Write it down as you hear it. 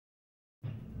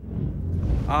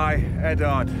I,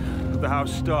 Eddard, of the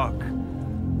House Stark,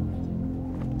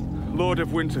 Lord of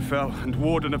Winterfell and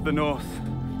Warden of the North,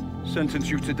 sentence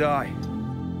you to die.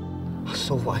 I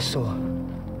saw what I saw.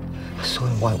 I saw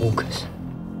in White Walkers.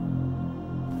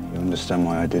 You understand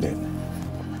why I did it?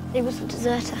 He was a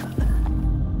deserter.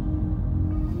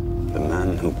 The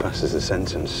man who passes the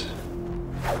sentence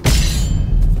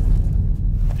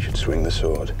should swing the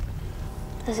sword.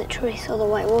 Is it true he saw the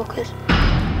White Walkers?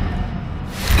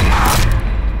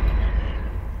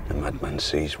 The madman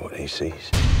sees what he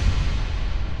sees.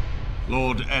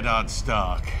 Lord Eddard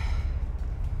Stark,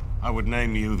 I would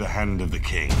name you the Hand of the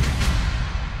King.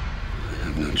 I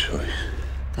have no choice.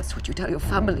 That's what you tell your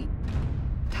family.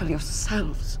 Tell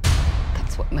yourselves.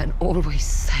 That's what men always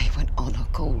say when honor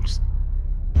calls.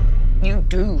 You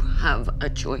do have a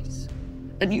choice,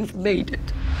 and you've made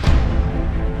it.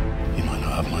 You might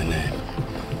not have my name.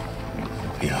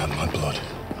 You have my blood.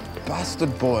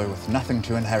 Bastard boy with nothing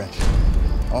to inherit.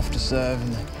 Off to serve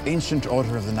in the ancient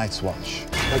order of the Night's Watch.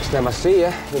 Next time I see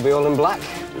you, you'll be all in black.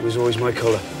 It was always my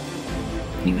colour.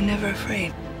 You were never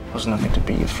afraid. There's nothing to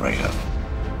be afraid of.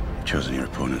 You've chosen your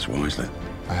opponents wisely.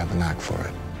 I have a knack for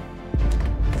it.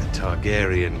 The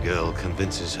Targaryen girl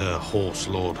convinces her horse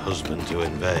lord husband to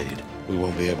invade. We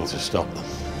won't be able to stop them.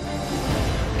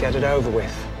 Get it over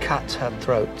with. Cats have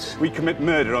throats. We commit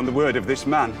murder on the word of this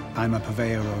man. I'm a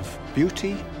purveyor of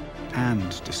beauty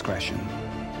and discretion.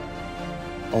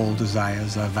 All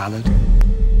desires are valid.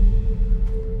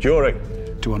 Jury.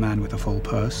 To a man with a full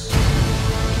purse.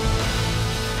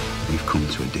 We've come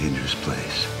to a dangerous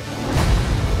place.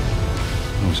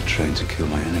 I was trained to kill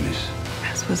my enemies.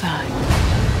 As was I.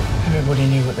 Everybody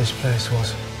knew what this place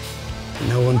was.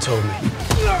 No one told me.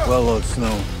 Well, Lord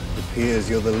Snow, it appears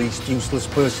you're the least useless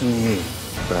person here.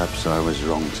 Perhaps I was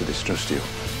wrong to distrust you.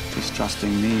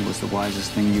 Distrusting me was the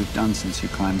wisest thing you've done since you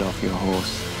climbed off your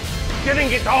horse. You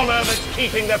think it's honor that's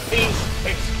keeping the peace?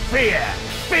 It's fear.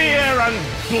 Fear and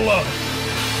blood.